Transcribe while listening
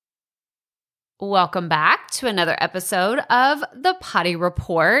Welcome back to another episode of the Potty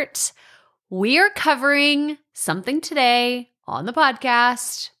Report. We are covering something today on the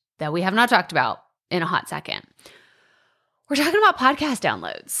podcast that we have not talked about in a hot second. We're talking about podcast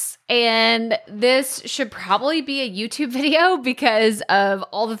downloads, and this should probably be a YouTube video because of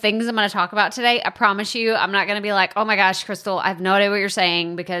all the things I'm going to talk about today. I promise you, I'm not going to be like, oh my gosh, Crystal, I have no idea what you're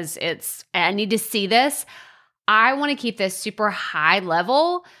saying because I need to see this. I want to keep this super high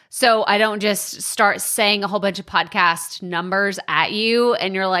level so I don't just start saying a whole bunch of podcast numbers at you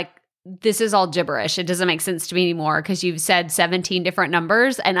and you're like, this is all gibberish. It doesn't make sense to me anymore because you've said 17 different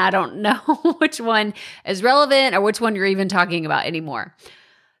numbers and I don't know which one is relevant or which one you're even talking about anymore.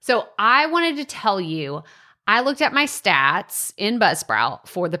 So I wanted to tell you, I looked at my stats in Buzzsprout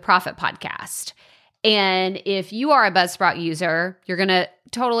for the Proffitt podcast. And if you are a Buzzsprout user, you're going to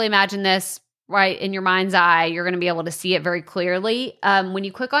totally imagine this right in your mind's eye. You're going to be able to see it very clearly. When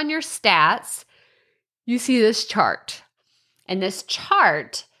you click on your stats, you see this chart. And this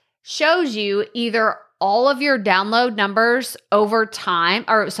chart shows you either all of your download numbers over time,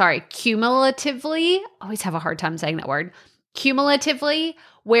 cumulatively. I always have a hard time saying that word. Cumulatively,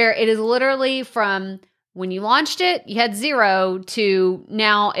 where it is literally from when you launched it, you had 0 to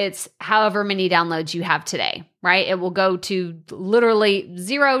now it's however many downloads you have today, right? It will go to literally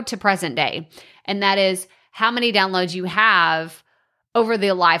 0 to present day. And that is how many downloads you have over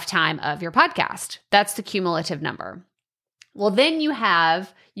the lifetime of your podcast. That's the cumulative number. Well, then you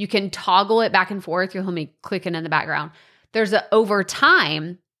can toggle it back and forth. You'll hear me clicking in the background. There's an over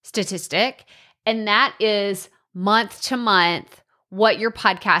time statistic, and that is month to month what your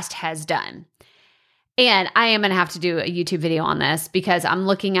podcast has done. And I am going to have to do a YouTube video on this because I'm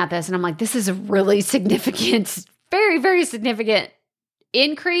looking at this and I'm like, this is a really significant, very, very significant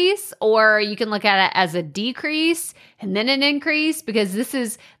increase, or you can look at it as a decrease and then an increase because this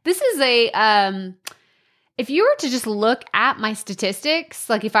is a, if you were to just look at my statistics,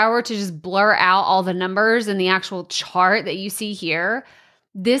 like if I were to just blur out all the numbers in the actual chart that you see here,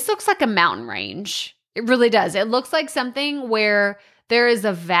 this looks like a mountain range. It really does. It looks like something where there is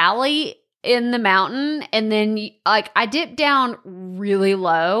a valley in the mountain and then I dipped down really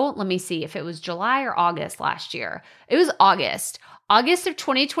low. Let me see if it was July or August last year. It was August of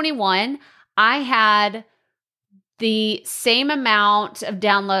 2021. I had the same amount of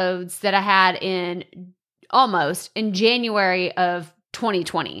downloads that I had in January of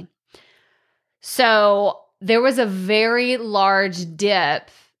 2020. So there was a very large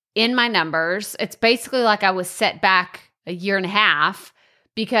dip in my numbers. It's basically like I was set back a year and a half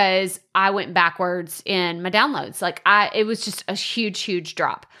because I went backwards in my downloads. It was just a huge, huge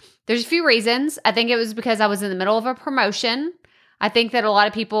drop. There's a few reasons. I think it was because I was in the middle of a promotion. I think that a lot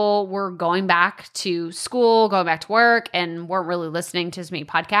of people were going back to school, going back to work, and weren't really listening to as many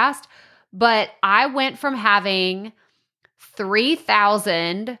podcasts. But I went from having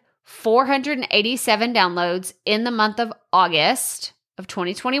 3,487 downloads in the month of August of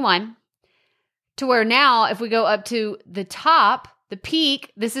 2021 to where now, if we go up to the top, the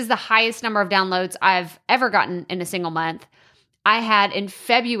peak, this is the highest number of downloads I've ever gotten in a single month. I had in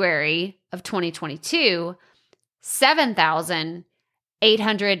February of 2022,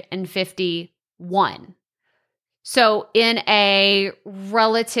 7,851. So in a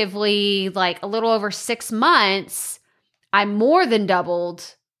relatively a little over 6 months, I more than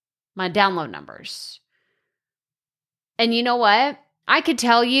doubled my download numbers. And you know what? I could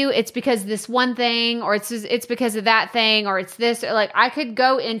tell you it's because this one thing, or it's because of that thing, or it's this. I could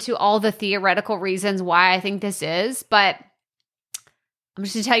go into all the theoretical reasons why I think this is, but I'm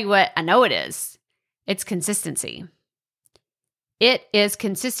just going to tell you what I know it is. It's consistency. It is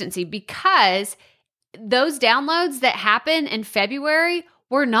consistency because those downloads that happen in February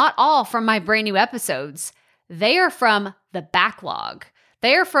were not all from my brand new episodes. They are from the backlog.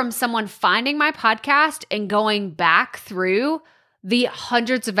 They are from someone finding my podcast and going back through the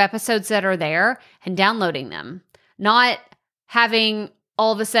hundreds of episodes that are there and downloading them. Not having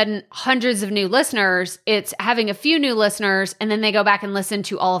all of a sudden hundreds of new listeners. It's having a few new listeners and then they go back and listen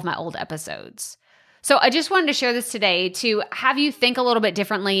to all of my old episodes. So I just wanted to share this today to have you think a little bit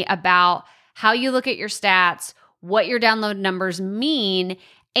differently about how you look at your stats, what your download numbers mean,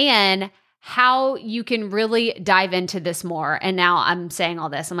 and how you can really dive into this more. And now I'm saying all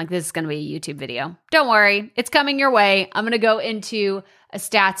this. I'm like, this is going to be a YouTube video. Don't worry. It's coming your way. I'm going to go into a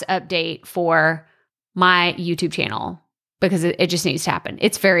stats update for my YouTube channel because it just needs to happen.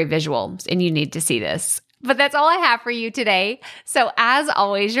 It's very visual and you need to see this. But that's all I have for you today. So as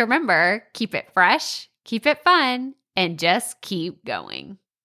always, remember, keep it fresh, keep it fun, and just keep going.